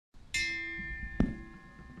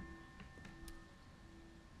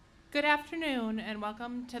Good afternoon, and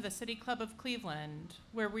welcome to the City Club of Cleveland,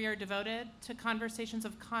 where we are devoted to conversations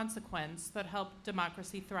of consequence that help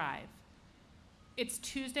democracy thrive. It's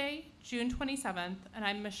Tuesday, June 27th, and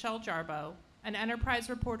I'm Michelle Jarbo, an enterprise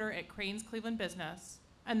reporter at Crain's Cleveland Business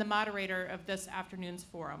and the moderator of this afternoon's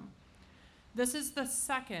forum. This is the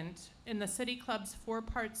second in the City Club's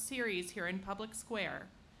four-part series here in Public Square,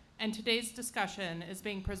 and today's discussion is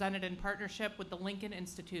being presented in partnership with the Lincoln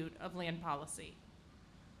Institute of Land Policy.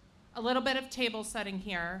 A little bit of table setting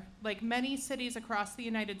here. Like many cities across the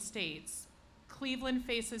United States, Cleveland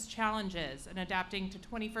faces challenges in adapting to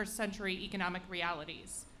 21st century economic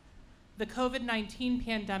realities. The COVID-19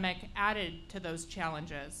 pandemic added to those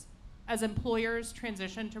challenges as employers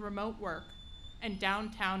transitioned to remote work and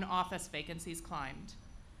downtown office vacancies climbed.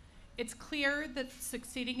 It's clear that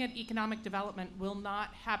succeeding at economic development will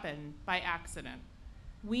not happen by accident.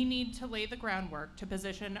 We need to lay the groundwork to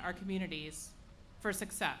position our communities for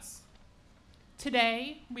success.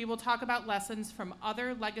 Today, we will talk about lessons from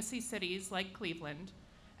other legacy cities like Cleveland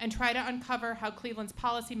and try to uncover how Cleveland's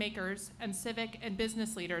policymakers and civic and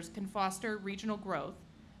business leaders can foster regional growth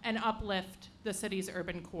and uplift the city's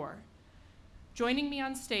urban core. Joining me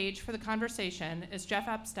on stage for the conversation is Jeff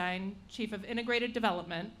Epstein, Chief of Integrated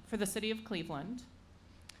Development for the City of Cleveland,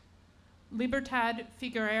 Libertad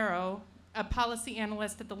Figueroa, a policy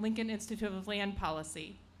analyst at the Lincoln Institute of Land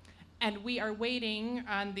Policy. And we are waiting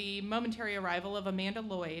on the momentary arrival of Amanda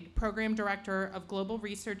Lloyd, Program Director of Global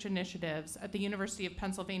Research Initiatives at the University of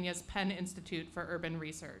Pennsylvania's Penn Institute for Urban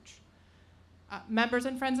Research. Members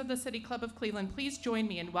and friends of the City Club of Cleveland, please join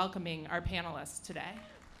me in welcoming our panelists today.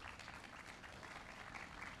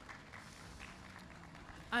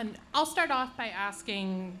 And I'll start off by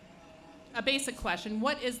asking a basic question.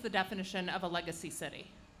 What is the definition of a legacy city?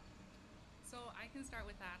 So I can start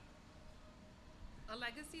with that. A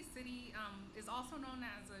legacy city is also known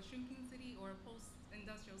as a shrinking city or a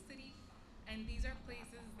post-industrial city, and these are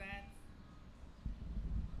places that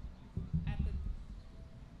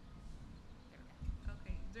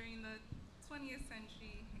during the 20th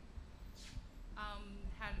century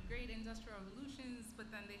had great industrial revolutions, but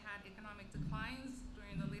then they had economic declines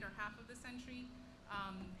during the later half of the century,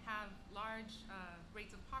 have large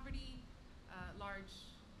rates of poverty,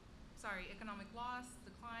 economic loss,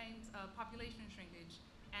 declines, population shrinkage,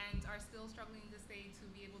 and are still struggling this day to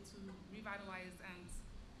be able to revitalize and...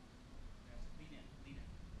 Lean in.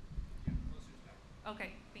 Yeah, closer is better.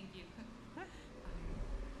 Okay, thank you.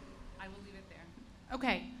 I will leave it there.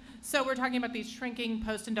 Okay, so we're talking about these shrinking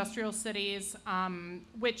post-industrial cities,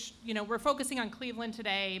 which, we're focusing on Cleveland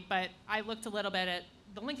today, but I looked a little bit at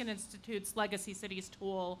the Lincoln Institute's Legacy Cities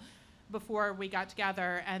tool before we got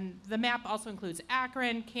together, and the map also includes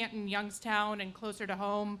Akron, Canton, Youngstown, and closer to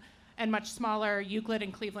home, and much smaller Euclid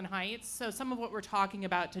and Cleveland Heights. So some of what we're talking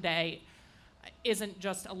about today isn't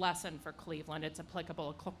just a lesson for Cleveland, it's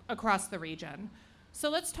applicable across the region. So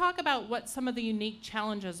let's talk about what some of the unique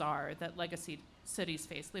challenges are that legacy cities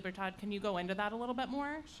face. Libertad, can you go into that a little bit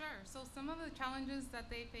more? Sure. So some of the challenges that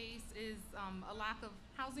they face is a lack of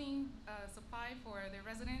housing supply for their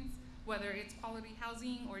residents, whether it's quality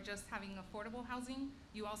housing or just having affordable housing.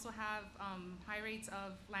 You also have high rates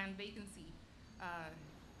of land vacancy.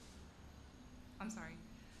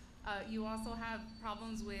 You also have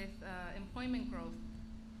problems with employment growth.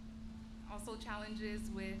 Also challenges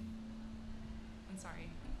with,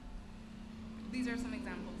 these are some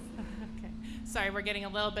examples. Okay. Sorry, we're getting a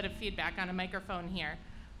little bit of feedback on a microphone here.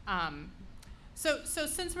 So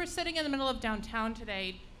since we're sitting in the middle of downtown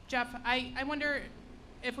today, Jeff, I wonder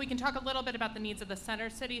if we can talk a little bit about the needs of the center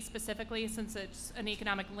city specifically, since it's an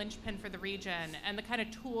economic linchpin for the region, and the kind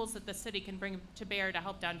of tools that the city can bring to bear to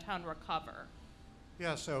help downtown recover.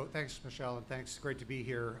 Yeah, so thanks, Michelle, and thanks. Great to be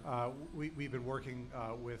here. We've been working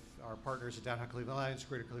with our partners at Downtown Cleveland Alliance.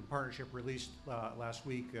 Greater Cleveland Partnership released last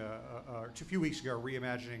week, or a few weeks ago,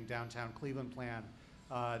 Reimagining Downtown Cleveland Plan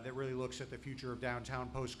that really looks at the future of downtown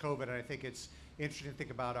post-COVID. And I think it's interesting to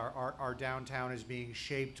think about our downtown as being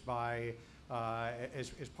shaped by,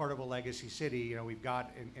 as part of a legacy city. We've got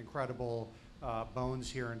incredible bones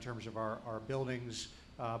here in terms of our buildings,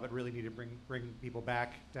 but really need to bring people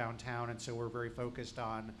back downtown. And so we're very focused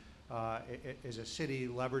on, as a city,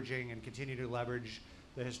 leveraging and continue to leverage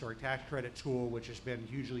the historic tax credit tool, which has been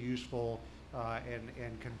hugely useful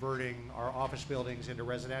in converting our office buildings into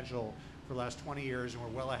residential for the last 20 years. And we're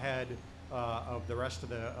well ahead of the rest of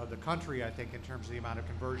the country, I think, in terms of the amount of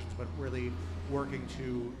conversions, but really working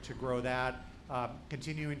to grow that,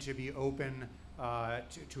 continuing to be open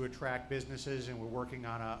to attract businesses. And we're working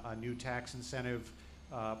on a new tax incentive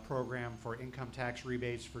program for income tax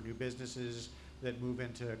rebates for new businesses that move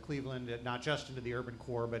into Cleveland, not just into the urban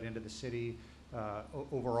core, but into the city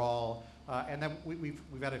overall. And then we've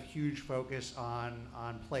had a huge focus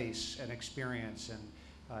on place and experience,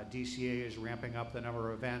 and DCA is ramping up the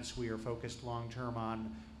number of events. We are focused long-term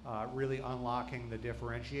on really unlocking the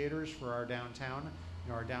differentiators for our downtown.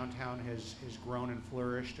 You know, our downtown has grown and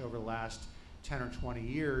flourished over the last 10 or 20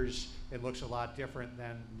 years. It looks a lot different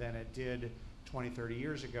than it did 20, 30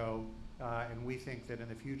 years ago. And we think that in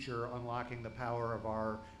the future, unlocking the power of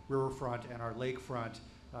our riverfront and our lakefront,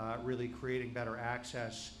 really creating better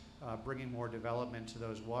access, bringing more development to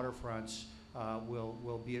those waterfronts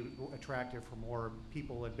will be attractive for more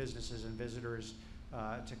people and businesses and visitors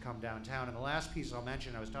to come downtown. And the last piece I'll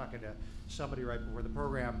mention, I was talking to somebody right before the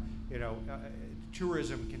program, you know,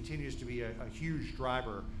 tourism continues to be a huge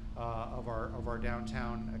driver of our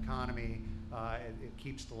downtown economy. It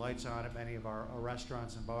keeps the lights on at many of our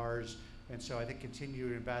restaurants and bars. And so I think continue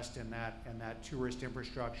to invest in that tourist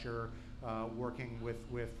infrastructure, working with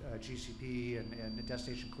GCP and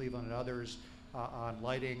Destination Cleveland and others on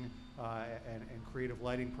lighting and creative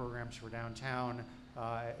lighting programs for downtown,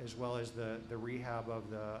 as well as the rehab of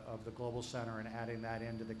the Global Center and adding that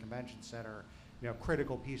into the convention center. You know,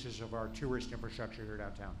 critical pieces of our tourist infrastructure here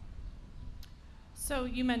downtown. So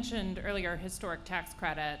you mentioned earlier historic tax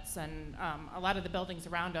credits, and a lot of the buildings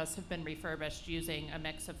around us have been refurbished using a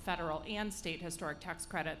mix of federal and state historic tax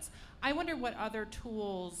credits. I wonder what other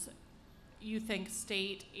tools you think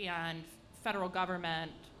state and federal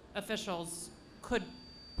government officials could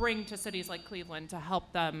bring to cities like Cleveland to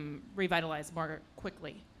help them revitalize more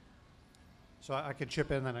quickly. So I could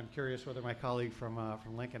chip in, and I'm curious whether my colleague from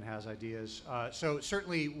Lincoln has ideas. So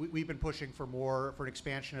certainly we've been pushing for an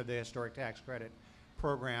expansion of the historic tax credit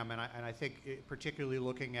program, and I think particularly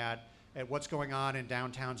looking at what's going on in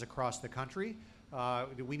downtowns across the country.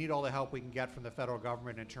 We need all the help we can get from the federal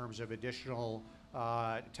government in terms of additional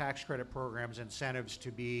tax credit programs, incentives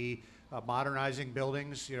to be modernizing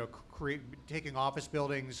buildings, you know, taking office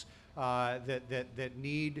buildings that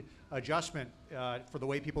need adjustment for the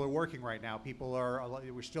way people are working right now.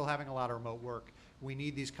 We're still having a lot of remote work. We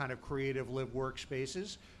need these kind of creative live-work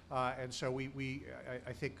spaces, and so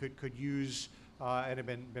I think could use and have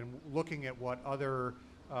been looking at what other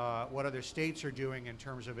states are doing in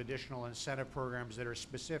terms of additional incentive programs that are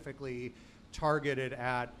specifically targeted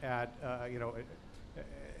at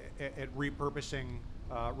repurposing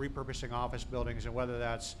office buildings, and whether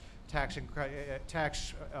that's tax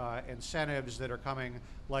incentives that are coming,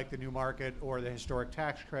 like the New Market or the historic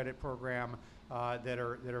tax credit program, that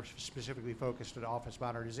are specifically focused on office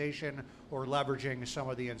modernization, or leveraging some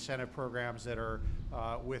of the incentive programs that are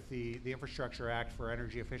with the Infrastructure Act for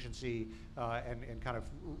energy efficiency, and kind of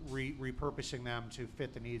repurposing them to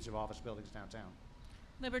fit the needs of office buildings downtown.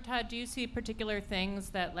 Libertad, do you see particular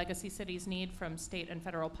things that legacy cities need from state and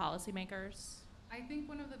federal policymakers? I think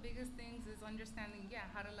one of the biggest things is understanding,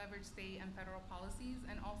 how to leverage state and federal policies,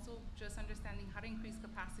 and also just understanding how to increase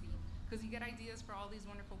capacity. Because you get ideas for all these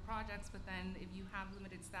wonderful projects, but then if you have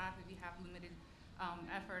limited staff, if you have limited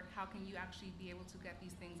effort, how can you actually be able to get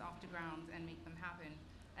these things off the ground and make them happen?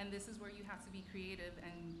 And this is where you have to be creative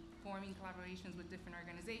and forming collaborations with different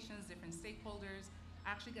organizations, different stakeholders,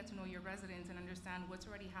 actually get to know your residents and understand what's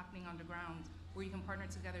already happening on the ground, where you can partner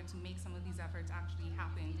together to make some of these efforts actually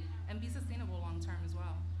happen and be sustainable long term as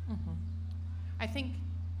well. Mm-hmm. I think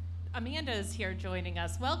Amanda is here joining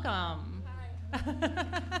us. Welcome.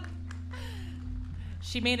 Hi.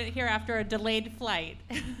 She made it here after a delayed flight.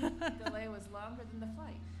 The delay was longer than the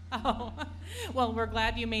flight. Oh, well, we're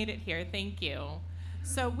glad you made it here. Thank you.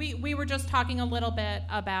 So we were just talking a little bit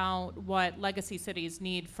about what legacy cities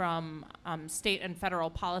need from state and federal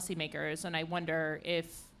policymakers, and I wonder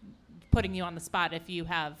if, putting you on the spot, if you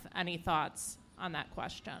have any thoughts on that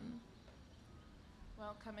question.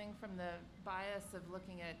 Well, coming from the bias of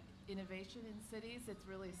looking at innovation in cities, it's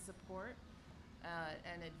really support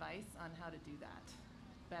and advice on how to do that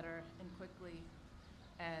better and quickly,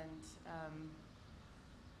 and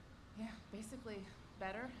basically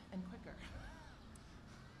better and quicker.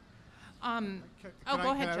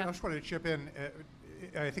 Go ahead, Jeff. I just wanted to chip in.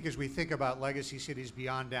 I think as we think about legacy cities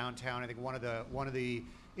beyond downtown, I think one of the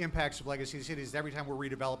impacts of legacy cities is every time we're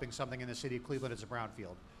redeveloping something in the city of Cleveland, it's a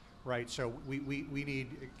brownfield, right? So we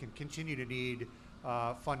can continue to need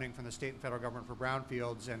funding from the state and federal government for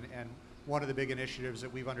brownfields, and one of the big initiatives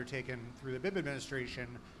that we've undertaken through the Bibb administration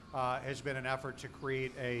has been an effort to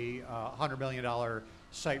create a $100 million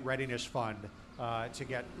site readiness fund to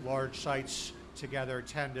get large sites together,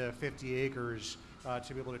 10 to 50 acres,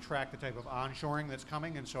 to be able to track the type of onshoring that's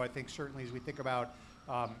coming. And so I think certainly as we think about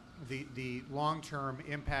the long-term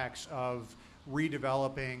impacts of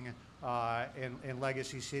redeveloping in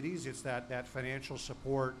legacy cities. It's that financial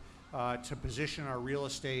support to position our real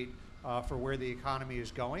estate for where the economy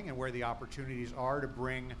is going and where the opportunities are to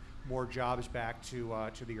bring more jobs back to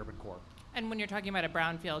the urban core. And when you're talking about a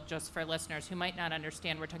brownfield, just for listeners who might not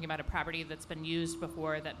understand, we're talking about a property that's been used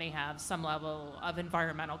before that may have some level of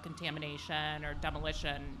environmental contamination or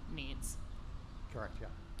demolition needs. Correct, yeah.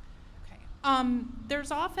 Okay.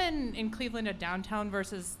 There's often in Cleveland a downtown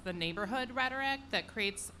versus the neighborhood rhetoric that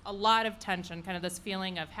creates a lot of tension, kind of this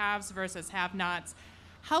feeling of haves versus have-nots.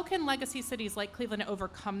 How can legacy cities like Cleveland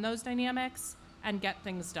overcome those dynamics and get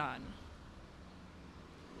things done?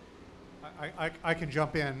 I can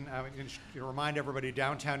jump in and remind everybody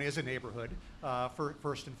downtown is a neighborhood,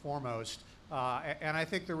 first and foremost. And I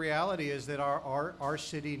think the reality is that our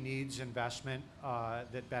city needs investment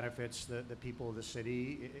that benefits the people of the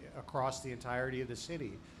city across the entirety of the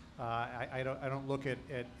city. I don't look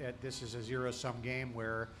at this as a zero-sum game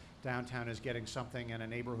where downtown is getting something and a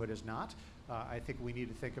neighborhood is not. I think we need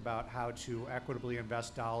to think about how to equitably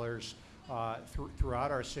invest dollars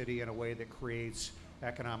throughout our city in a way that creates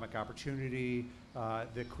economic opportunity,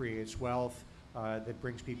 that creates wealth, that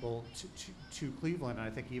brings people to Cleveland. And I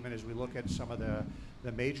think even as we look at some of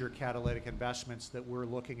the major catalytic investments that we're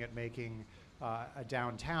looking at making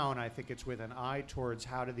downtown, I think it's with an eye towards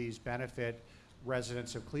how do these benefit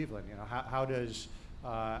residents of Cleveland. You know,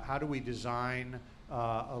 how do we design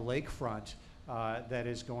a lakefront that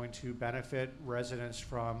is going to benefit residents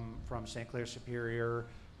from St. Clair Superior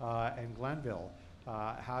and Glenville?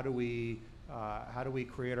 How do we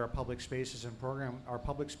create our public spaces and program our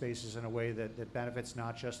public spaces in a way that benefits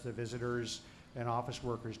not just the visitors and office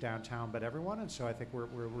workers downtown, but everyone? And so I think we're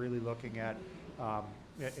really looking at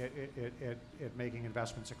making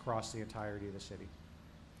investments across the entirety of the city.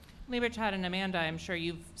 Lieber, Chad, and Amanda, I'm sure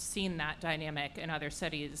you've seen that dynamic in other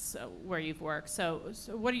cities where you've worked. So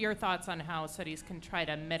what are your thoughts on how cities can try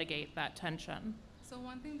to mitigate that tension? So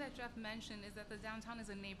one thing that Jeff mentioned is that the downtown is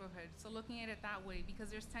a neighborhood. So looking at it that way, because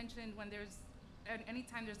there's tension when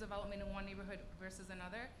anytime there's development in one neighborhood versus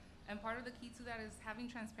another. And part of the key to that is having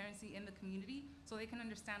transparency in the community so they can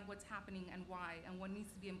understand what's happening and why and what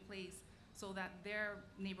needs to be in place so that their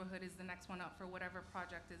neighborhood is the next one up for whatever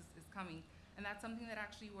project is coming. And that's something that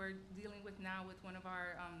actually we're dealing with now with one of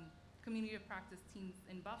our community of practice teams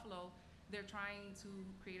in Buffalo. They're trying to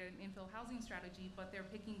create an infill housing strategy, but they're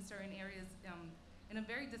picking certain areas in a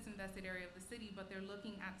very disinvested area of the city, but they're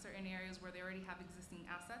looking at certain areas where they already have existing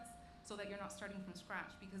assets so that you're not starting from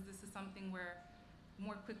scratch, because this is something where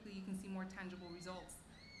more quickly you can see more tangible results.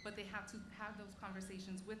 But they have to have those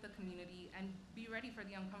conversations with the community and be ready for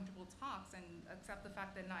the uncomfortable talks and accept the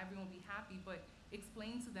fact that not everyone will be happy, but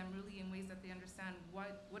explain to them really in ways that they understand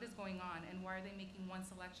what is going on and why are they making one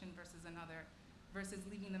selection versus another versus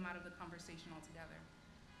leaving them out of the conversation altogether.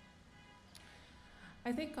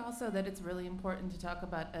 I think also that it's really important to talk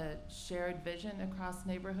about a shared vision across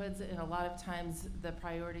neighborhoods, and a lot of times the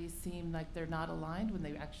priorities seem like they're not aligned when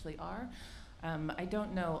they actually are. I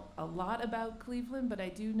don't know a lot about Cleveland, but I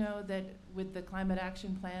do know that with the Climate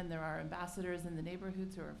Action Plan, there are ambassadors in the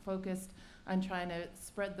neighborhoods who are focused on trying to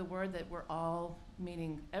spread the word that we're all,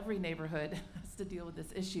 meaning every neighborhood, has to deal with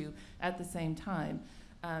this issue at the same time.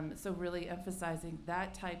 So really emphasizing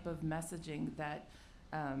that type of messaging that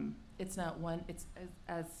it's not one, it's,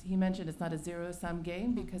 as he mentioned, it's not a zero-sum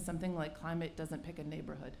game, because something like climate doesn't pick a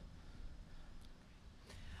neighborhood.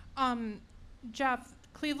 Jeff,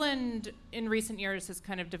 Cleveland in recent years has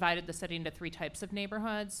kind of divided the city into three types of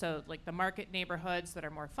neighborhoods. So like the market neighborhoods that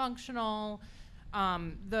are more functional,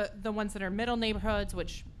 the ones that are middle neighborhoods,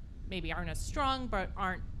 which maybe aren't as strong but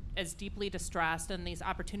aren't as deeply distressed, and these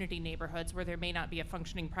opportunity neighborhoods where there may not be a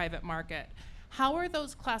functioning private market. How are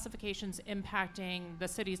those classifications impacting the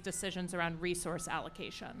city's decisions around resource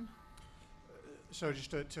allocation? So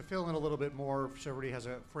just to fill in a little bit more, so everybody has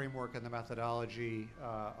a framework and the methodology,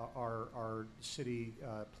 our city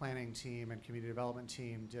planning team and community development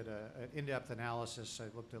team did an in-depth analysis.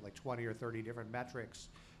 I looked at like 20 or 30 different metrics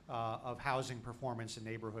of housing performance in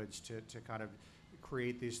neighborhoods to kind of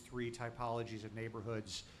create these three typologies of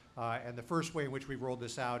neighborhoods. And the first way in which we've rolled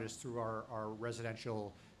this out is through our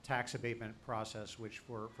residential tax abatement process, which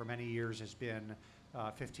for many years has been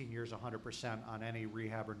 15 years, 100% on any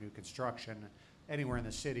rehab or new construction anywhere in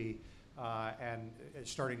the city. And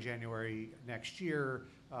starting January next year,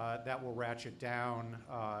 that will ratchet down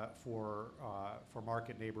for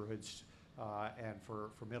market neighborhoods and for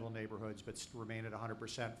middle neighborhoods, but remain at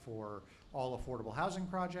 100% for all affordable housing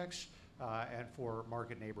projects and for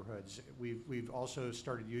market neighborhoods. We've also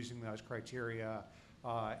started using those criteria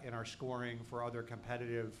in our scoring for other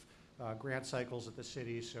competitive grant cycles at the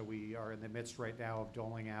city. So we are in the midst right now of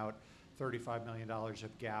doling out $35 million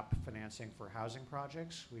of gap financing for housing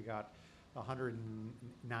projects. We got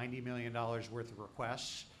 $190 million worth of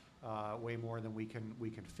requests, way more than we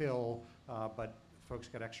can fill, but folks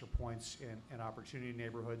get extra points in opportunity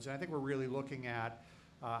neighborhoods. And I think we're really looking at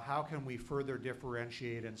how can we further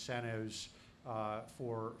differentiate incentives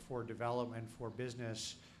for development, for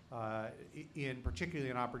business,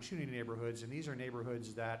 particularly in opportunity neighborhoods. And these are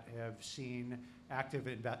neighborhoods that have seen active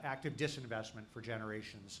disinvestment for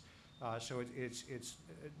generations. So it's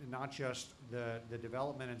not just the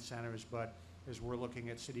development incentives, but as we're looking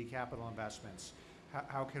at city capital investments,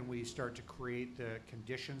 how can we start to create the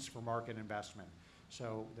conditions for market investment?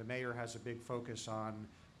 So the mayor has a big focus on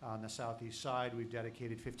the southeast side. We've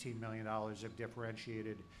dedicated $15 million of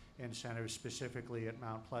differentiated incentives specifically at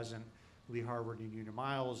Mount Pleasant, Lee Harvard, and Union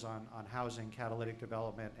Miles on housing, catalytic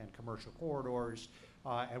development, and commercial corridors.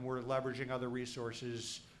 And we're leveraging other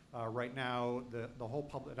resources. Right now, the whole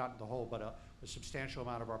public, not the whole, but a substantial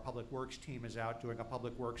amount of our public works team is out doing a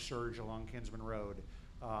public works surge along Kinsman Road,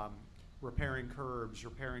 repairing curbs,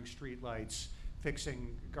 repairing street lights,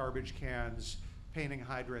 fixing garbage cans, painting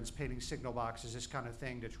hydrants, painting signal boxes, this kind of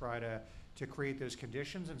thing to try to create those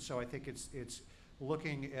conditions. And so I think it's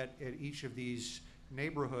looking at each of these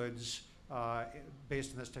neighborhoods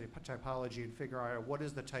based on this typology and figure out what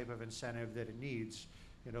is the type of incentive that it needs.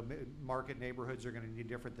 You know, market neighborhoods are going to need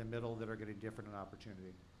different than middle that are going to be different in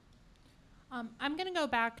opportunity. I'm going to go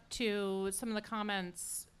back to some of the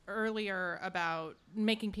comments earlier about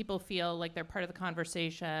making people feel like they're part of the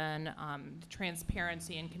conversation,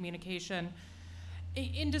 transparency and communication.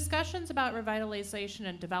 In discussions about revitalization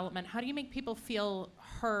and development, how do you make people feel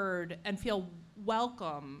heard and feel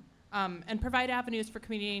welcome and provide avenues for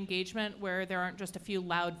community engagement where there aren't just a few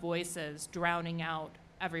loud voices drowning out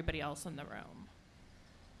everybody else in the room?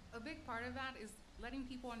 A big part of that is letting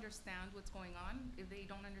people understand what's going on. If they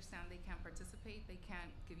don't understand, they can't participate, they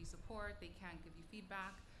can't give you support, they can't give you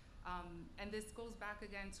feedback. And this goes back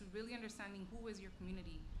again to really understanding who is your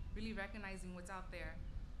community, really recognizing what's out there.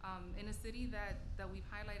 In a city that we've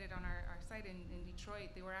highlighted on our site in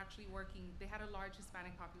Detroit, they were actually they had a large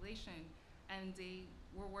Hispanic population, and they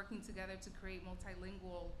were working together to create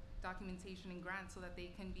multilingual documentation and grants so that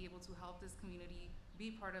they can be able to help this community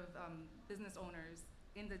be part of business owners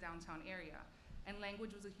in the downtown area. And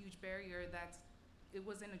language was a huge barrier that it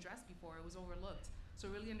wasn't addressed before, it was overlooked. So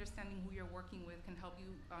really understanding who you're working with can help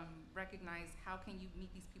you recognize how can you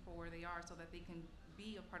meet these people where they are so that they can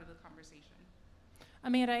be a part of the conversation.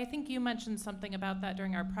 Amanda, I think you mentioned something about that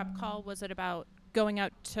during our prep call. Was it about going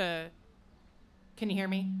out to, can you hear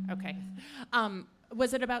me? Okay.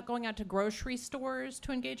 Was it about going out to grocery stores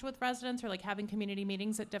to engage with residents or like having community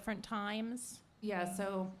meetings at different times? Yeah,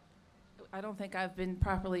 so I don't think I've been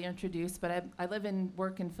properly introduced, but I live and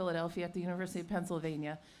work in Philadelphia at the University of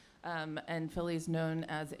Pennsylvania. And Philly is known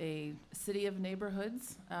as a city of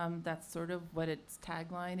neighborhoods. That's sort of what its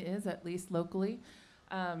tagline is, at least locally.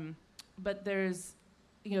 But there's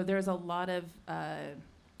a lot of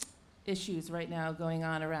issues right now going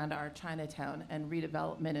on around our Chinatown and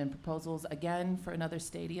redevelopment and proposals, again, for another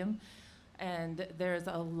stadium. And there's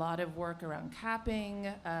a lot of work around capping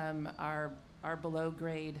our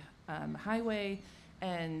below-grade highway.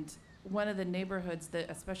 And one of the neighborhoods that,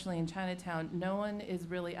 especially in Chinatown, no one is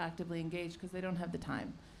really actively engaged because they don't have the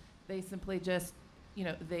time. They simply just,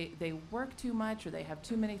 they work too much or they have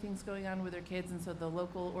too many things going on with their kids, and so the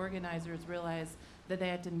local organizers realize that they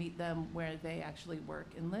had to meet them where they actually work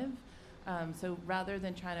and live. So rather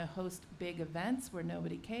than trying to host big events where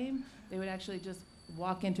nobody came, they would actually just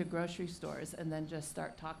walk into grocery stores and then just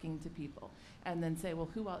start talking to people and then say, well,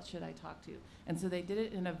 who else should I talk to? And so they did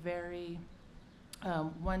it in a very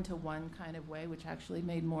one-to-one kind of way, which actually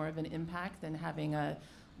made more of an impact than having a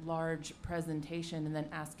large presentation and then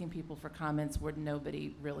asking people for comments where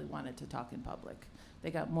nobody really wanted to talk in public.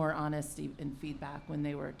 They got more honesty and feedback when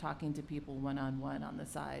they were talking to people one-on-one on the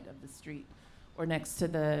side of the street or next to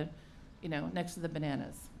the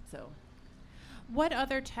bananas. So, what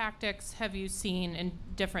other tactics have you seen in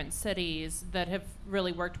different cities that have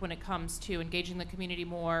really worked when it comes to engaging the community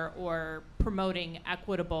more or promoting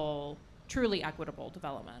truly equitable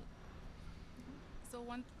development? So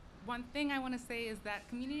one thing I want to say is that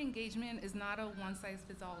community engagement is not a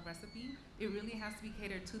one-size-fits-all recipe. It really has to be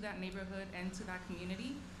catered to that neighborhood and to that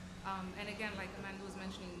community. And again, like Amanda was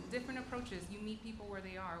mentioning, different approaches. You meet people where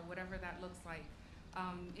they are, whatever that looks like.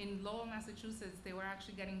 In Lowell, Massachusetts, they were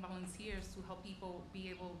actually getting volunteers to help people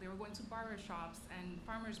they were going to barber shops and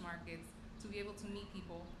farmers markets to be able to meet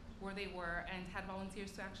people where they were and had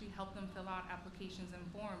volunteers to actually help them fill out applications and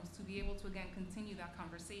forms to be able to, again, continue that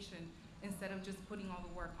conversation instead of just putting all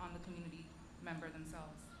the work on the community member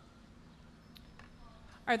themselves.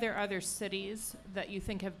 Are there other cities that you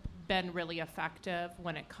think have been really effective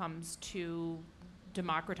when it comes to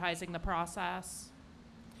democratizing the process?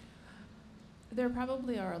 There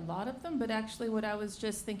probably are a lot of them, but actually what I was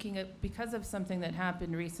just thinking of, because of something that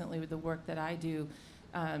happened recently with the work that I do,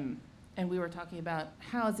 and we were talking about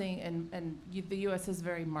housing, and the U.S. is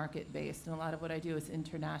very market-based, and a lot of what I do is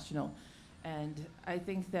international. And I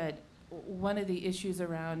think that one of the issues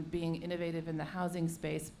around being innovative in the housing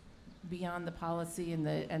space, beyond the policy and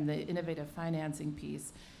the innovative financing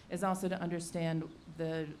piece, is also to understand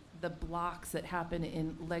the blocks that happen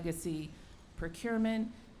in legacy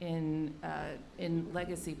procurement, in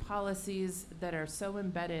legacy policies that are so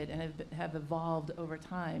embedded and have evolved over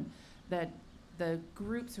time, that the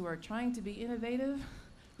groups who are trying to be innovative,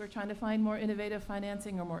 who are trying to find more innovative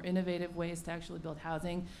financing or more innovative ways to actually build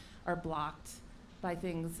housing, are blocked by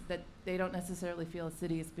things that they don't necessarily feel a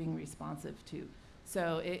city is being responsive to.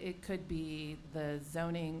 So it could be the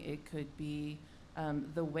zoning, it could be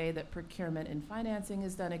the way that procurement and financing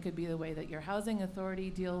is done, it could be the way that your housing authority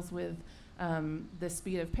deals with the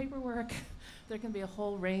speed of paperwork. There can be a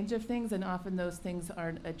whole range of things, and often those things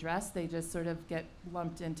aren't addressed. They just sort of get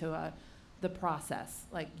lumped into the process.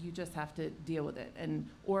 Like, you just have to deal with it,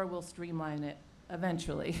 or we'll streamline it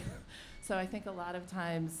eventually. So I think a lot of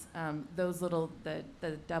times those little, the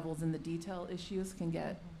devils in the detail issues can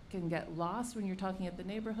get lost when you're talking at the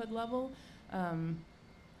neighborhood level.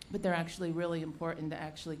 But they're actually really important to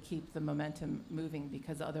actually keep the momentum moving,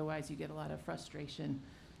 because otherwise you get a lot of frustration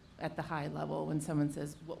at the high level when someone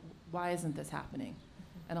says, why isn't this happening?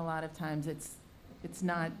 And a lot of times it's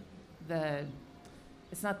not the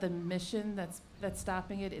mission that's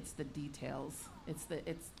stopping it, it's the details. It's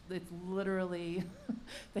literally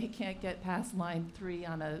they can't get past line 3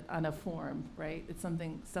 on a form, right? It's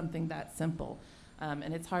something that simple.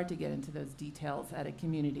 And it's hard to get into those details at a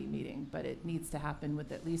community meeting, but it needs to happen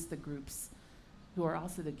with at least the groups who are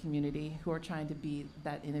also the community, who are trying to be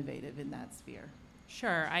that innovative in that sphere.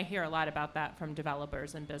 Sure, I hear a lot about that from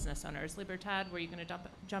developers and business owners. Libertad, were you going to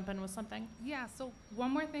jump in with something? Yeah, so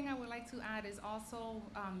one more thing I would like to add is also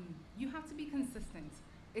you have to be consistent.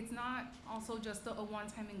 It's not also just a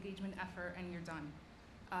one-time engagement effort and you're done.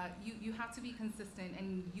 You have to be consistent,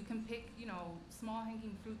 and you can pick, small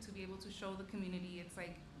hanging fruit to be able to show the community. It's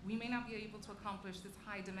like, we may not be able to accomplish this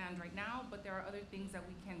high demand right now, but there are other things that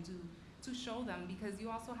we can do to show them, because you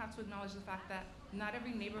also have to acknowledge the fact that not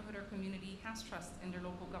every neighborhood or community has trust in their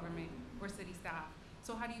local government or city staff.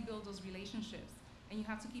 So how do you build those relationships? And you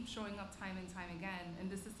have to keep showing up time and time again. And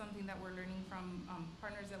this is something that we're learning from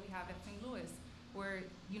partners that we have at St. Louis, where,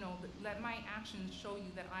 let my actions show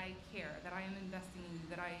you that I care, that I am investing in you,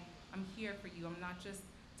 that I'm here for you. I'm not just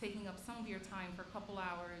taking up some of your time for a couple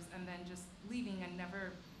hours and then just leaving and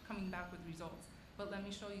never coming back with results. But let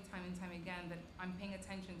me show you time and time again that I'm paying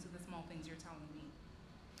attention to the small things you're telling me.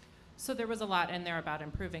 So there was a lot in there about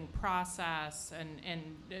improving process,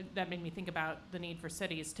 and that made me think about the need for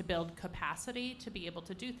cities to build capacity to be able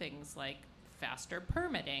to do things like faster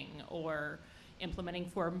permitting or implementing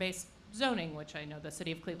form-based zoning, which I know the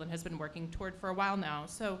city of Cleveland has been working toward for a while now.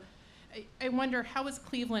 So I wonder, how is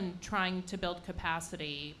Cleveland trying to build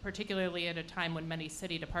capacity, particularly at a time when many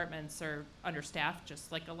city departments are understaffed,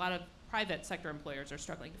 just like a lot of private sector employers are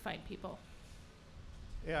struggling to find people?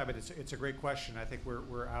 Yeah, but it's a great question. I think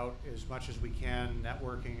we're out as much as we can,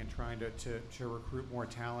 networking and trying to recruit more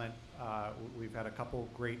talent. We've had a couple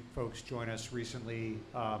great folks join us recently.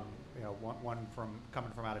 One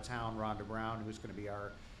coming from out of town, Rhonda Brown, who's going to be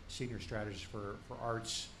our senior strategist for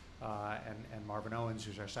arts, and Marvin Owens,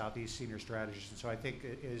 who's our Southeast senior strategist. And so I think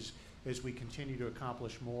as we continue to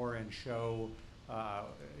accomplish more and show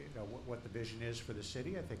what the vision is for the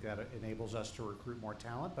city, I think that enables us to recruit more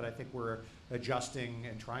talent. But I think we're adjusting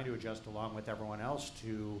and trying to adjust along with everyone else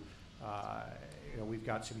to, we've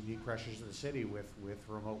got some unique pressures in the city with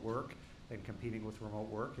remote work and competing with remote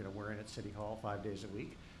work. We're in at City Hall 5 days a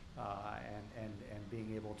week, and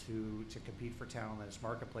being able to compete for talent in this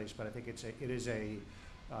marketplace. But I think it is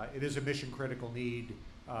a mission critical need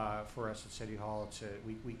for us at City Hall.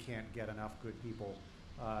 We can't get enough good people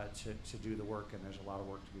to do the work, and there's a lot of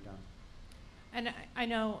work to be done. And I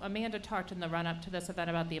know Amanda talked in the run-up to this event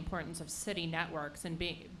about the importance of city networks and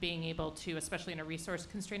being able to, especially in a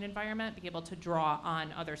resource-constrained environment, be able to draw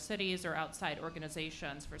on other cities or outside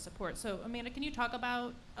organizations for support. So, Amanda, can you talk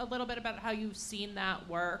a little bit about how you've seen that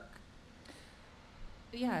work?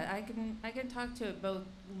 Yeah, I can talk to it both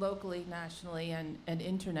locally, nationally, and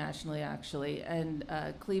internationally, actually. And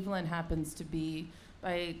Cleveland happens to be,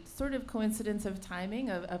 by sort of coincidence of timing,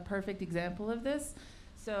 a perfect example of this.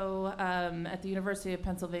 So at the University of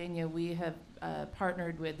Pennsylvania, we have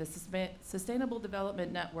partnered with the Sustainable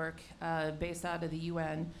Development Network based out of the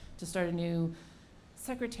UN to start a new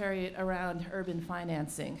secretariat around urban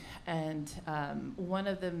financing. And one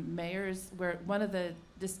of the one of the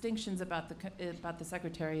distinctions about the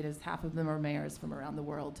secretariat is half of them are mayors from around the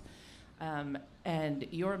world. And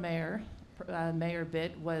your mayor, Mayor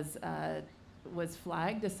Bitt, was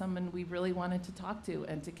flagged as someone we really wanted to talk to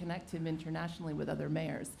and to connect him internationally with other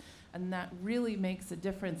mayors. And that really makes a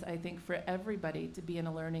difference, I think, for everybody to be in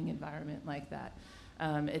a learning environment like that.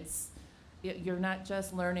 You're not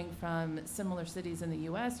just learning from similar cities in the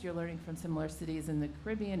US, you're learning from similar cities in the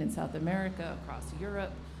Caribbean, in South America, across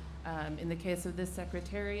Europe. In the case of this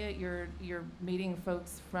secretariat, you're meeting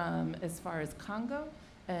folks from as far as Congo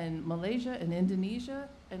and Malaysia and Indonesia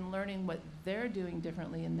and learning what they're doing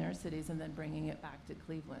differently in their cities and then bringing it back to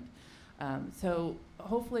Cleveland. So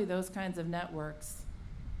hopefully those kinds of networks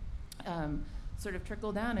sort of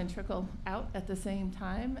trickle down and trickle out at the same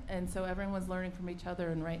time. And so everyone's learning from each other.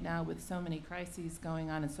 And right now, with so many crises going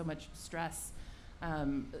on and so much stress,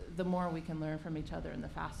 the more we can learn from each other and the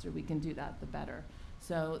faster we can do that, the better.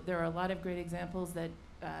 So there are a lot of great examples that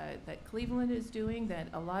Cleveland is doing that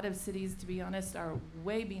a lot of cities, to be honest, are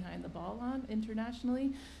way behind the ball on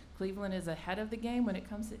internationally. Cleveland is ahead of the game when it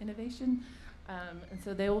comes to innovation. And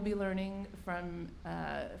so they will be learning from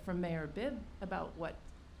Mayor Bibb about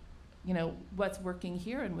what's working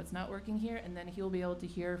here and what's not working here, and then he'll be able to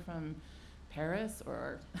hear from Paris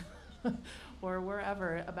or or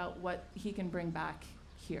wherever about what he can bring back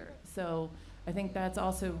here. So I think that's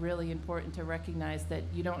also really important to recognize that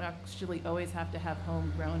you don't actually always have to have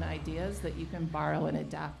homegrown ideas, that you can borrow and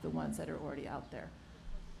adapt the ones that are already out there.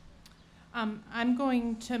 I'm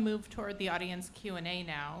going to move toward the audience Q&A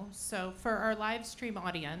now. So for our live stream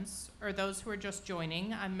audience, or those who are just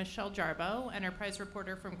joining, I'm Michelle Jarbo, enterprise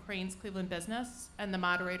reporter from Crain's Cleveland Business and the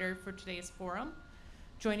moderator for today's forum.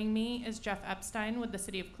 Joining me is Jeff Epstein with the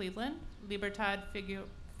City of Cleveland, Libertad Figuereo,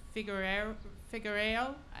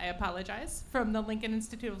 I apologize, from the Lincoln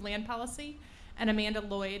Institute of Land Policy, and Amanda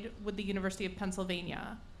Lloyd with the University of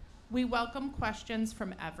Pennsylvania. We welcome questions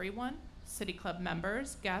from everyone, City Club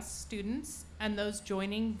members, guests, students, and those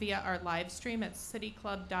joining via our live stream at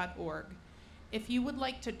cityclub.org. If you would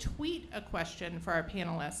like to tweet a question for our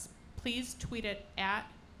panelists, please tweet it at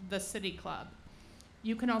the City Club.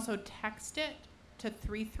 You can also text it to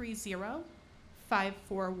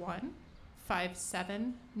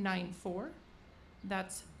 330-541-5794.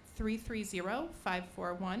 That's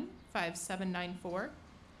 330-541-5794.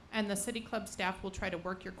 And the City Club staff will try to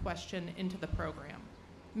work your question into the program.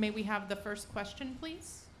 May we have the first question,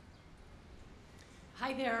 please?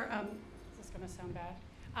 Hi there. Is this going to sound bad?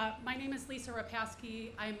 My name is Lisa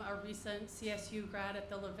Rapowski. I'm a recent CSU grad at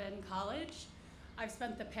the Levin College. I've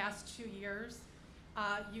spent the past 2 years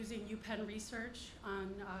using UPenn research on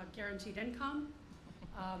guaranteed income.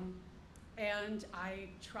 And I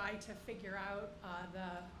try to figure out the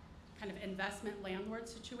kind of investment landlord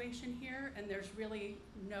situation here, and there's really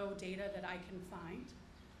no data that I can find.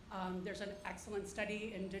 There's an excellent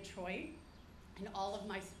study in Detroit, and all of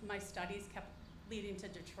my studies kept leading to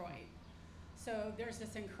Detroit. So there's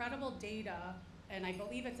this incredible data, and I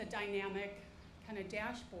believe it's a dynamic kind of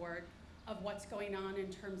dashboard of what's going on in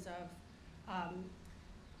terms of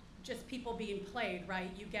just people being played, right?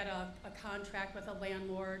 You get a contract with a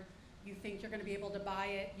landlord, you think you're gonna be able to buy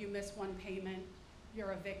it, you miss one payment,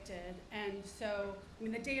 you're evicted. And so, I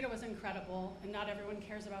mean, the data was incredible, and not everyone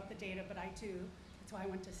cares about the data, but I do. That's why I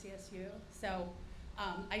went to CSU. So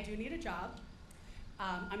I do need a job.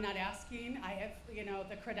 I'm not asking. I have,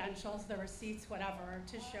 the credentials, the receipts, whatever,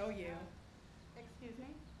 to show you. Excuse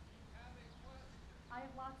me? I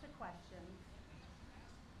have lots of questions.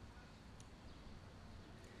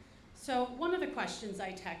 So one of the questions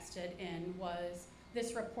I texted in was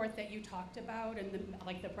this report that you talked about, and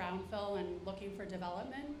the brownfill and looking for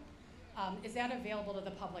development. Is that available to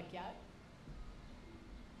the public yet?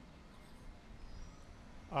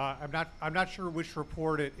 I'm not sure which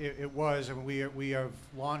report it was. I mean, we have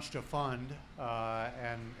launched a fund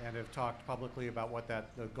and have talked publicly about what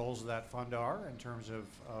the goals of that fund are in terms of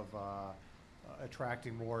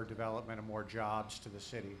attracting more development and more jobs to the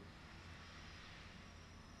city.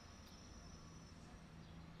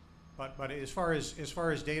 But as far as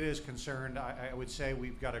data is concerned, I would say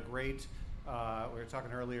we've got a great. We were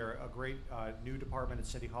talking earlier, a great new department at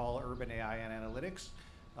City Hall, Urban AI and Analytics.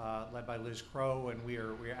 Led by Liz Crow, and we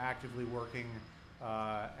are actively working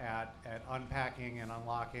at unpacking and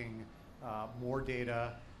unlocking more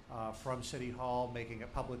data from City Hall, making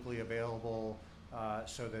it publicly available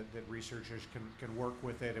so that researchers can work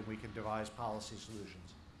with it and we can devise policy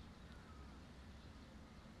solutions.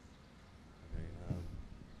 Okay,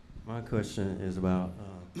 my question is about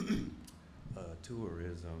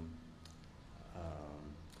tourism.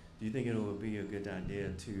 Do you think it would be a good idea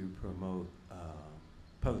to promote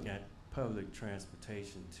public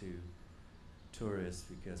transportation to tourists?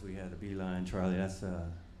 Because we had the Beeline trolley, that's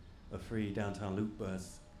a free downtown loop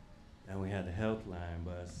bus, and we had the Healthline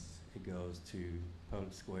bus. It goes to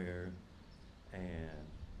Public Square and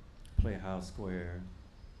Playhouse Square,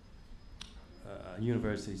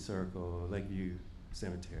 University Circle, Lakeview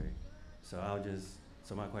Cemetery. So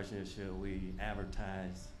my question is, should we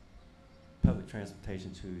advertise public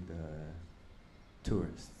transportation to the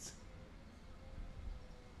tourists?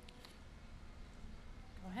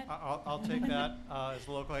 Go ahead. I'll take that as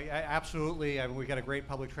local. Absolutely. I mean, we've got a great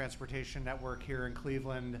public transportation network here in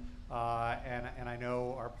Cleveland, and I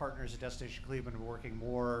know our partners at Destination Cleveland are working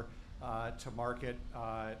more to market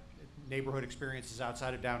neighborhood experiences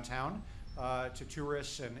outside of downtown to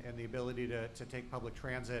tourists and the ability to take public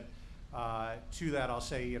transit. To that, I'll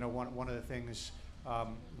say, one of the things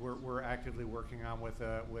we're actively working on with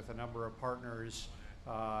a number of partners,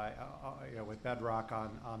 with Bedrock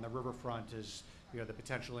on the riverfront is, the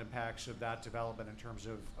potential impacts of that development in terms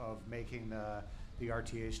of making the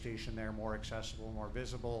RTA station there more accessible, more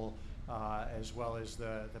visible, as well as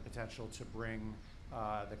the potential to bring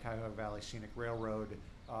the Cuyahoga Valley Scenic Railroad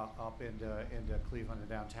up into Cleveland and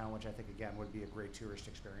downtown, which I think again would be a great tourist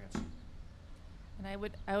experience. And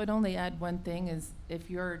I would only add one thing is, if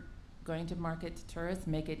you're going to market to tourists,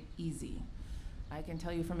 make it easy. I can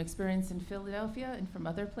tell you from experience in Philadelphia and from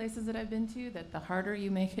other places that I've been to that the harder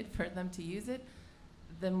you make it for them to use it,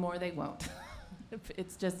 the more they won't.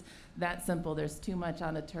 It's just that simple. There's too much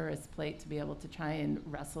on a tourist's plate to be able to try and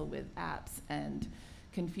wrestle with apps and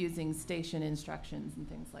confusing station instructions and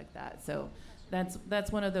things like that. So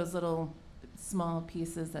that's one of those little small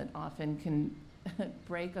pieces that often can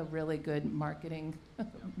break a really good marketing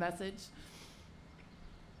message.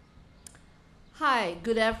 Hi,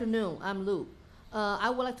 good afternoon. I'm Lou. I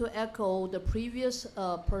would like to echo the previous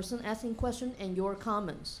person asking question and your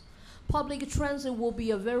comments. Public transit will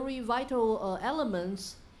be a very vital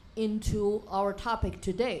element into our topic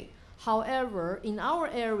today. However, in our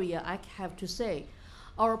area, I have to say,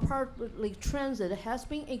 our public transit has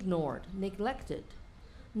been ignored, neglected.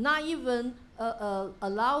 Not even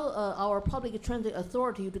allow our public transit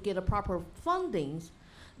authority to get a proper funding.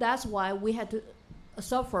 That's why we had to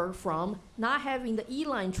suffer from not having the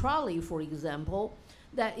E-line trolley, for example,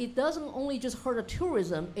 that it doesn't only just hurt the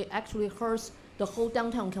tourism, it actually hurts the whole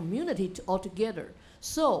downtown community altogether.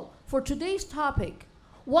 So for today's topic,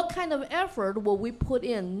 what kind of effort will we put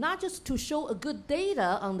in, not just to show a good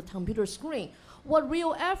data on the computer screen, what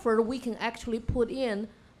real effort we can actually put in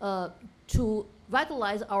to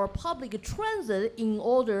vitalize our public transit in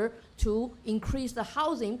order to increase the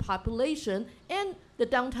housing population and the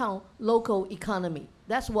downtown local economy.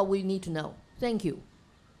 That's what we need to know. Thank you.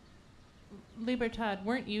 Liebertad,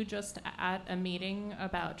 weren't you just at a meeting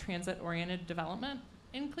about transit-oriented development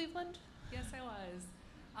in Cleveland? Yes, I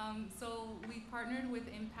was. So we partnered with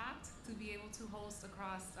Impact to be able to host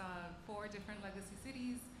across 4 different legacy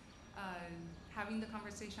cities, having the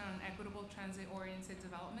conversation on equitable transit-oriented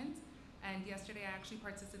development. And yesterday I actually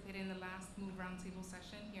participated in the last Move Roundtable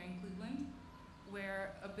session here in Cleveland,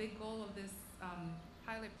 where a big goal of this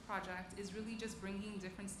pilot project is really just bringing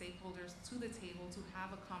different stakeholders to the table to have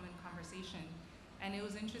a common conversation. And it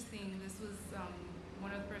was interesting, this was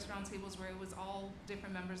one of the first roundtables where it was all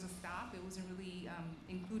different members of staff. It wasn't really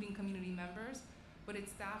including community members, but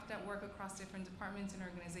it's staff that work across different departments and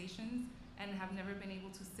organizations and have never been able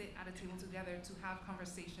to sit at a table together to have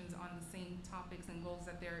conversations on the same topics and goals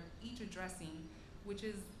that they're each addressing, which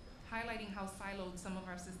is highlighting how siloed some of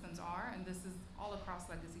our systems are, and this is all across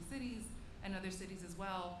legacy cities and other cities as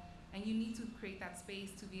well. And you need to create that space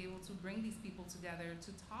to be able to bring these people together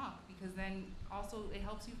to talk, because then also it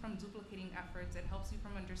helps you from duplicating efforts, it helps you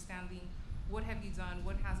from understanding what have you done,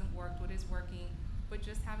 what hasn't worked, what is working, but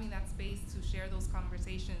just having that space to share those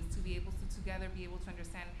conversations, to be able to together be able to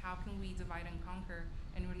understand how can we divide and conquer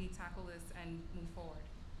and really tackle this and move forward.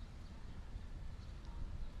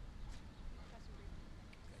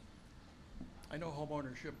 I know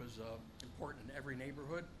homeownership is important in every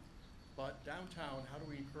neighborhood, but downtown, how do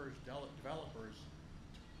we encourage developers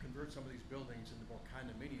to convert some of these buildings into more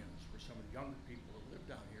condominiums where some of the younger people that live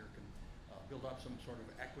down here can build up some sort of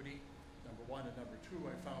equity, number one. And number two,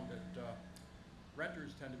 I found that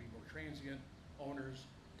renters tend to be more transient. owners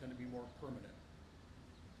tend to be more permanent.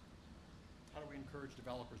 How do we encourage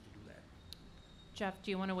developers to do that? Jeff,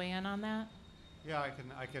 do you want to weigh in on that? Yeah,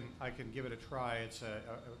 I can give it a try. It's a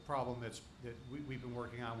problem that we've been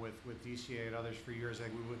working on with DCA and others for years. I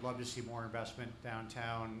think we would love to see more investment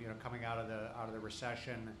downtown. You know, coming out of the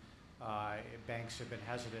recession, banks have been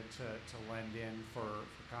hesitant to lend in for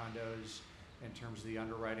condos in terms of the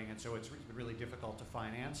underwriting, and so it's been really difficult to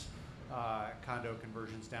finance condo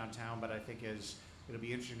conversions downtown. But I think it'll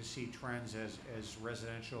be interesting to see trends as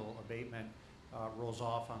residential abatement rolls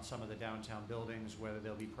off on some of the downtown buildings, whether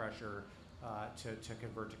there'll be pressure to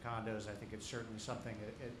convert to condos. I think it's certainly something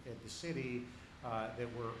at the city that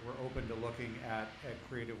we're open to looking at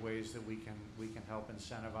creative ways that we can help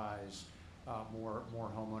incentivize more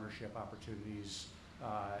home ownership opportunities,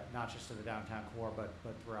 not just in the downtown core, but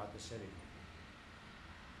throughout the city.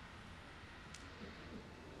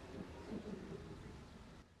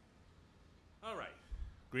 All right.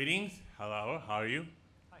 Greetings. Hello. How are you?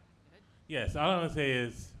 Hi. Yes. All I want to say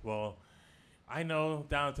is, well, I know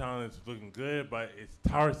downtown is looking good, but it's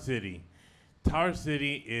Tower City. Tower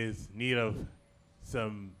City is in need of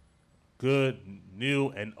some good, new,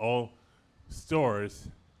 and old stores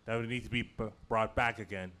that would need to be brought back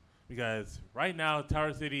again. Because right now,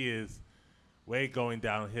 Tower City is way going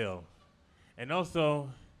downhill. And also,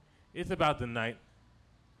 it's about the 90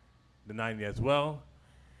 as well.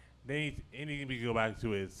 Anything we can go back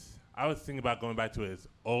to is, I was thinking about going back to its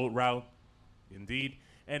old route, indeed.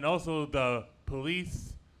 And also the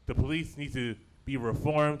police need to be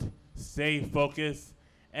reformed, stay focused,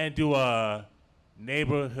 and do a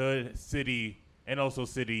neighborhood, city, and also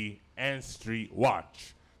city and street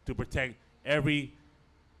watch to protect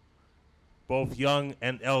both young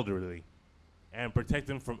and elderly, and protect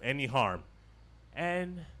them from any harm,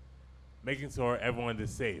 and making sure everyone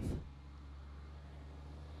is safe.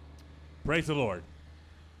 Praise the Lord.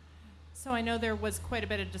 So I know there was quite a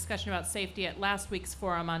bit of discussion about safety at last week's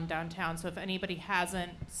forum on downtown. So if anybody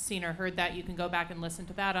hasn't seen or heard that, you can go back and listen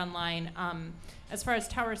to that online. As far as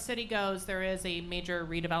Tower City goes, there is a major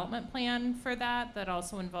redevelopment plan for that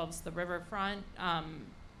also involves the riverfront.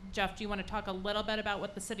 Jeff, do you want to talk a little bit about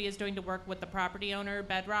what the city is doing to work with the property owner,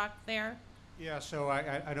 Bedrock, there? Yeah, so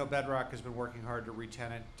I know Bedrock has been working hard to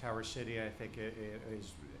re-tenant Tower City. I think it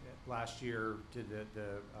is last year did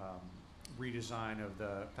the redesign of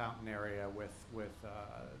the fountain area with the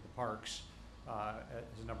parks.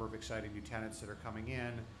 There's a number of exciting new tenants that are coming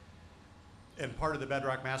in. And part of the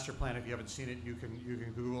Bedrock master plan, if you haven't seen it, you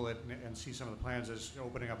can Google it and see some of the plans, is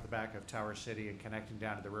opening up the back of Tower City and connecting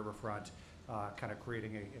down to the riverfront, kind of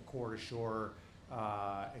creating a core to shore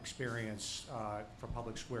experience from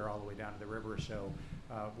Public Square all the way down to the river. So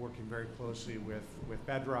working very closely with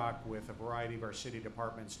Bedrock, with a variety of our city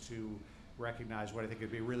departments to recognize what I think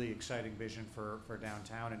would be a really exciting vision for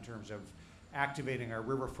downtown in terms of activating our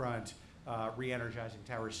riverfront, re-energizing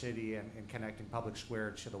Tower City, and connecting Public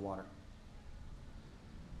Square to the water.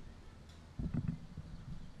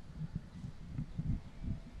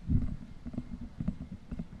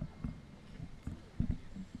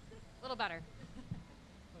 A little better.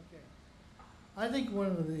 Okay. I think one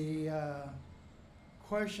of the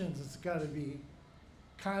questions that's got to be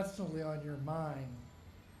constantly on your mind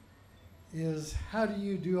is, how do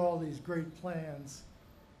you do all these great plans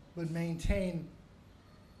but maintain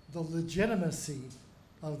the legitimacy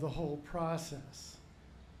of the whole process?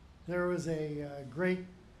 There was a great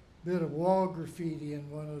bit of wall graffiti in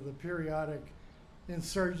one of the periodic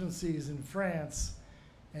insurgencies in France,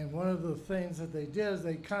 and one of the things that they did is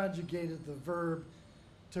they conjugated the verb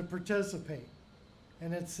to participate.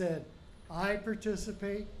 And it said, I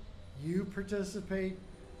participate, you participate,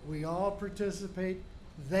 we all participate,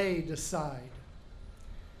 they decide.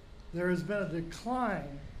 There has been a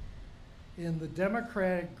decline in the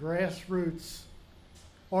democratic grassroots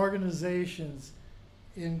organizations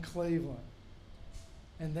in Cleveland.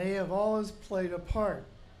 And they have always played a part,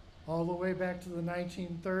 all the way back to the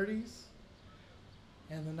 1930s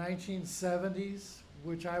and the 1970s,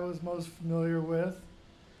 which I was most familiar with,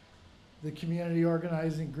 the community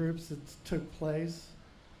organizing groups that took place,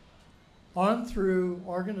 on through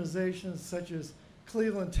organizations such as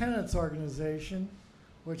Cleveland Tenants Organization,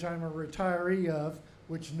 which I'm a retiree of,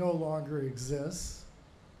 which no longer exists.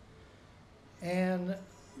 And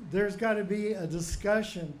there's got to be a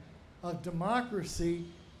discussion of democracy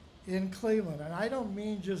in Cleveland. And I don't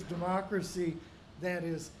mean just democracy that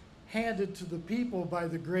is handed to the people by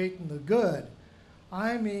the great and the good.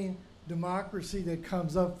 I mean democracy that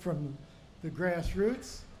comes up from the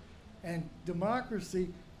grassroots, and democracy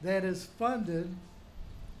that is funded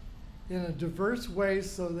in a diverse way,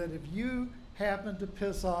 so that if you happen to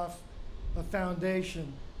piss off a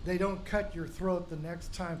foundation, they don't cut your throat the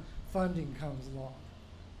next time funding comes along.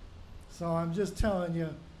 So I'm just telling you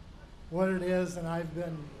what it is, and I've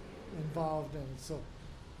been involved in it. So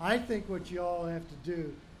I think what you all have to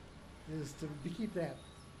do is to keep that.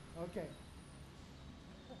 Okay.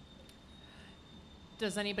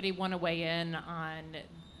 Does anybody want to weigh in on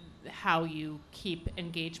how you keep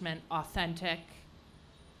engagement authentic?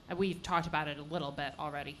 We've talked about it a little bit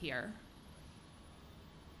already here.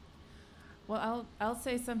 Well, I'll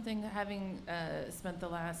say something, having spent the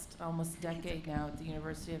last almost decade now at the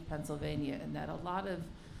University of Pennsylvania, and that a lot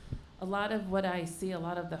of what I see, a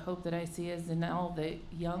lot of the hope that I see is in all the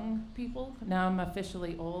young people. Now I'm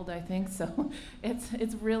officially old, I think, so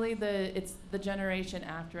it's really the generation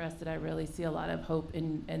after us that I really see a lot of hope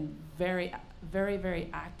in, and very, very, very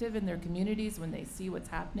active in their communities when they see what's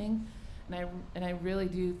happening. And I really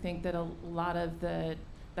do think that a lot of the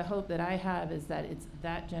hope that I have is that it's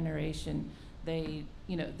that generation. They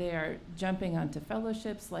are jumping onto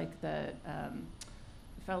fellowships like the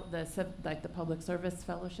public service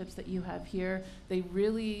fellowships that you have here. They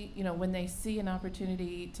really, when they see an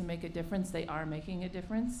opportunity to make a difference, they are making a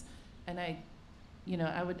difference. And I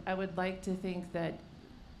would like to think that,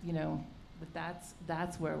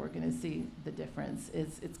 that's where we're going to see the difference.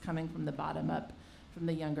 It's coming from the bottom up, from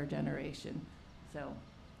the younger generation. So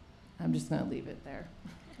I'm just going to leave it there.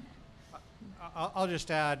 I'll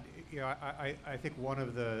just add, I think one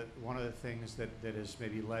of the things that has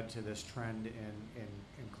maybe led to this trend in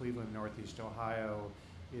Cleveland, Northeast Ohio,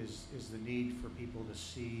 is the need for people to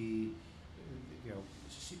see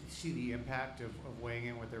the impact of weighing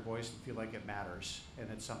in with their voice and feel like it matters, and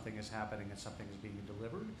that something is happening and something is being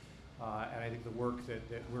delivered. And I think the work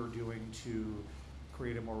that we're doing to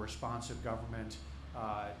create a more responsive government,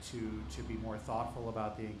 to be more thoughtful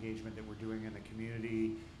about the engagement that we're doing in the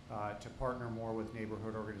community, to partner more with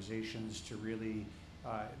neighborhood organizations to really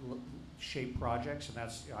shape projects. And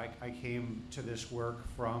that's, I came to this work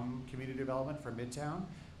from community development, from Midtown,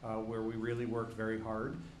 where we really worked very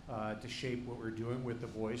hard to shape what we're doing with the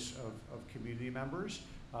voice of community members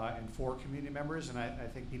and for community members. And I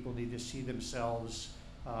think people need to see themselves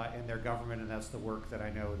in their government, and that's the work that I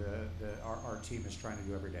know our team is trying to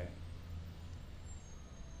do every day.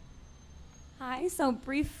 Hi, so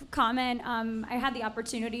brief comment. I had the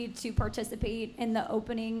opportunity to participate in the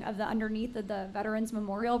opening of the underneath of the Veterans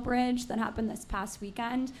Memorial Bridge that happened this past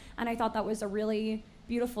weekend, and I thought that was a really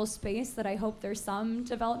beautiful space that I hope there's some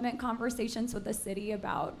development conversations with the city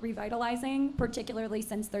about revitalizing, particularly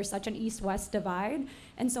since there's such an east-west divide.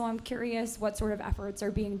 And so I'm curious what sort of efforts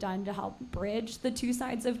are being done to help bridge the two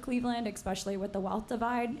sides of Cleveland, especially with the wealth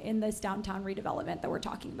divide in this downtown redevelopment that we're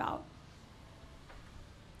talking about.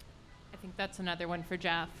 I think that's another one for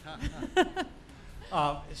Jeff.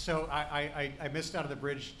 So I missed out on the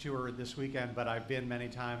bridge tour this weekend, but I've been many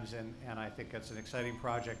times, and I think it's an exciting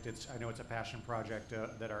project. I know it's a passion project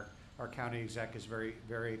that our county exec is very,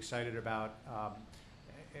 very excited about,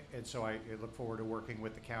 and so I look forward to working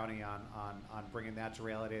with the county on bringing that to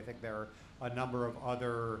reality. I think there are a number of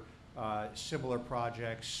other similar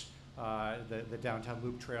projects. The downtown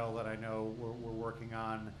loop trail that I know we're working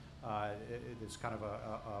on. It's kind of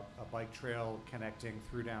a bike trail connecting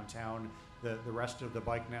through downtown the rest of the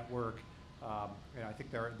bike network. And I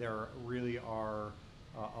think there really are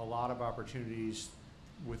a lot of opportunities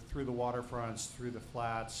through the waterfronts, through the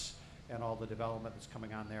flats, and all the development that's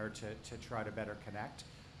coming on there to try to better connect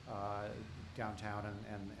downtown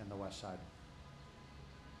and the west side.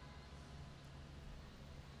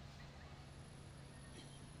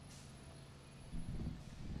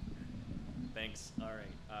 Thanks. All right.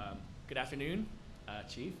 Good afternoon,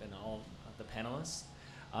 Chief, and all of the panelists.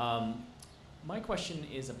 My question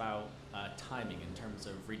is about timing in terms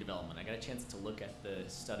of redevelopment. I got a chance to look at the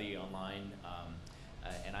study online,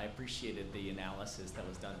 and I appreciated the analysis that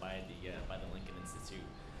was done by the Lincoln Institute.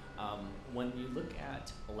 When you look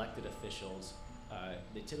at elected officials,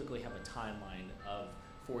 they typically have a timeline of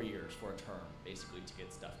 4 years for a term, basically, to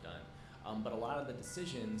get stuff done. But a lot of the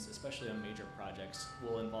decisions, especially on major projects,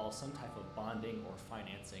 will involve some type of bonding or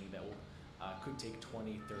financing that could take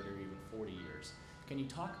 20, 30, or even 40 years. Can you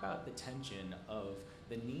talk about the tension of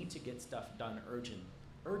the need to get stuff done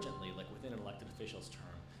urgently, like within an elected official's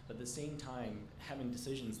term, but at the same time having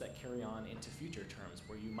decisions that carry on into future terms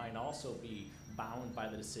where you might also be bound by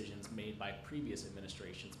the decisions made by previous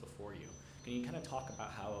administrations before you? Can you kind of talk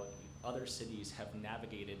about how other cities have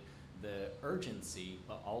navigated the urgency,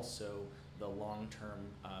 but also the long-term,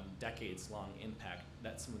 decades-long impact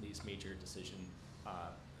that some of these major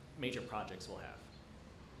projects will have?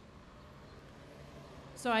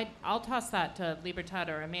 So I'll toss that to Libertad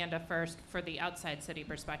or Amanda first for the outside city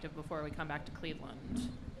perspective before we come back to Cleveland.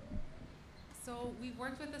 So we've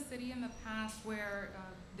worked with the city in the past where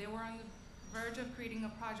they were on the verge of creating a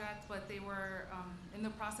project, but they were in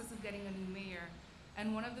the process of getting a new mayor.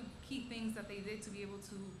 And one of the key things that they did to be able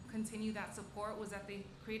to continue that support was that they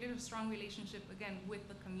created a strong relationship, again, with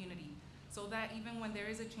the community. So that even when there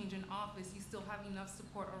is a change in office, you still have enough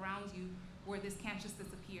support around you where this can't just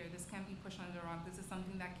disappear. This can't be pushed under the rug. This is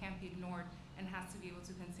something that can't be ignored and has to be able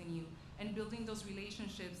to continue. And building those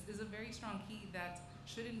relationships is a very strong key that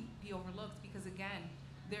shouldn't be overlooked because, again,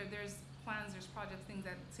 there's plans, there's projects, things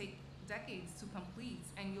that take decades to complete,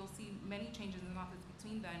 and you'll see many changes in office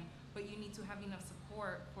between then, but you need to have enough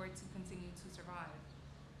support for it to continue to survive.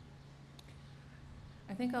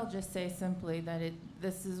 I think I'll just say simply that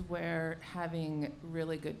this is where having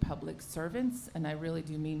really good public servants, and I really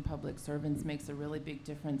do mean public servants, makes a really big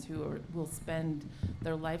difference, who will spend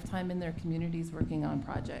their lifetime in their communities working on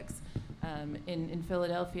projects. In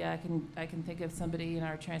Philadelphia, I can think of somebody in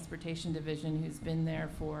our transportation division who's been there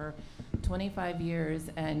for 25 years,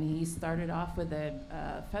 and he started off with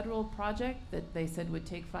a federal project that they said would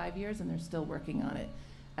take 5 years, and they're still working on it.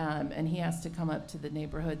 And he has to come up to the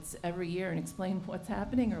neighborhoods every year and explain what's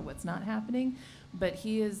happening or what's not happening. But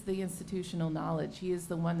he is the institutional knowledge. He is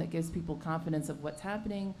the one that gives people confidence of what's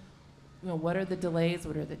happening. You know, what are the delays?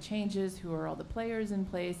 What are the changes? Who are all the players in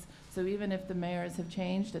place? So even if the mayors have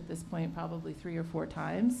changed at this point probably 3 or 4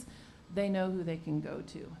 times, they know who they can go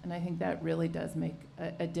to. And I think that really does make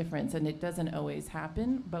a difference. And it doesn't always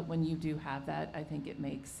happen, but when you do have that, I think it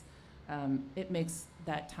makes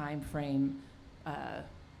that time frame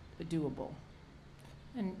doable.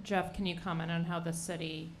 And Jeff, can you comment on how the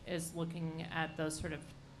city is looking at those sort of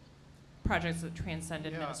projects that transcend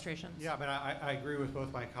administrations? Yeah, but I agree with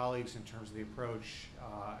both my colleagues in terms of the approach.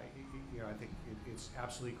 I think it's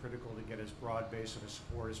absolutely critical to get as broad base of a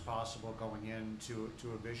support as possible going into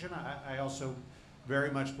a vision. I also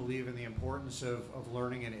very much believe in the importance of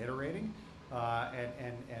learning and iterating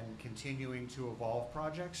and continuing to evolve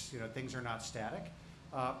projects. Things are not static.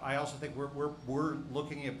 I also think we're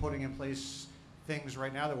looking at putting in place things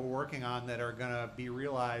right now that we're working on that are going to be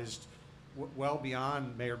realized well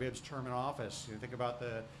beyond Mayor Bibb's term in office. Think about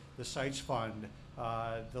the Sites Fund,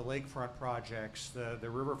 the lakefront projects, the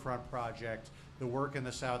riverfront project, the work in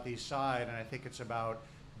the southeast side, and I think it's about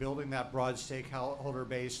building that broad stakeholder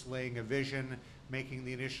base, laying a vision, making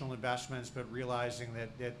the initial investments, but realizing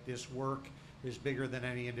that this work is bigger than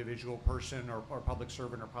any individual person or public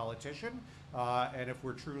servant or politician. And if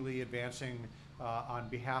we're truly advancing on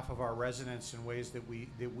behalf of our residents in ways that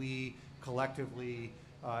we collectively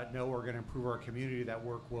know are going to improve our community, that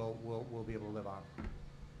work will be able to live on.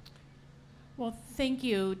 Well, thank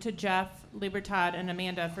you to Jeff, Libertad, and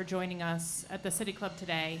Amanda for joining us at the City Club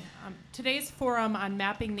today. Today's forum on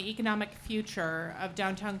mapping the economic future of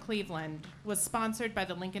downtown Cleveland was sponsored by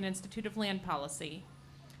the Lincoln Institute of Land Policy.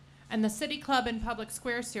 And the City Club and Public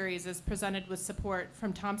Square series is presented with support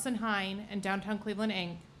from Thompson Hine and Downtown Cleveland,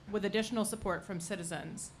 Inc., with additional support from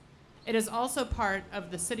citizens. It is also part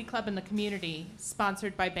of the City Club and the Community,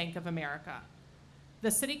 sponsored by Bank of America.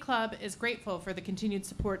 The City Club is grateful for the continued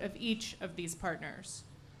support of each of these partners.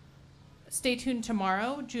 Stay tuned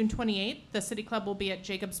tomorrow, June 28th. The City Club will be at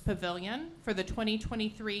Jacobs Pavilion for the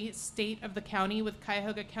 2023 State of the County with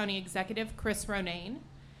Cuyahoga County Executive Chris Ronayne.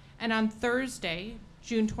 And on Thursday,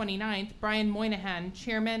 June 29th, Brian Moynihan,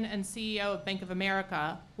 Chairman and CEO of Bank of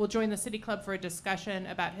America, will join the City Club for a discussion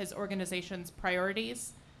about his organization's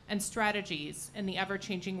priorities and strategies in the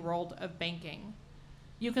ever-changing world of banking.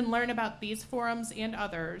 You can learn about these forums and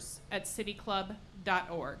others at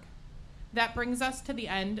cityclub.org. That brings us to the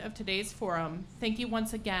end of today's forum. Thank you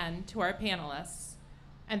once again to our panelists,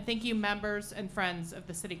 and thank you members and friends of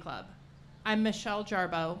the City Club. I'm Michelle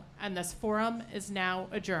Jarbo, and this forum is now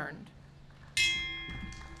adjourned.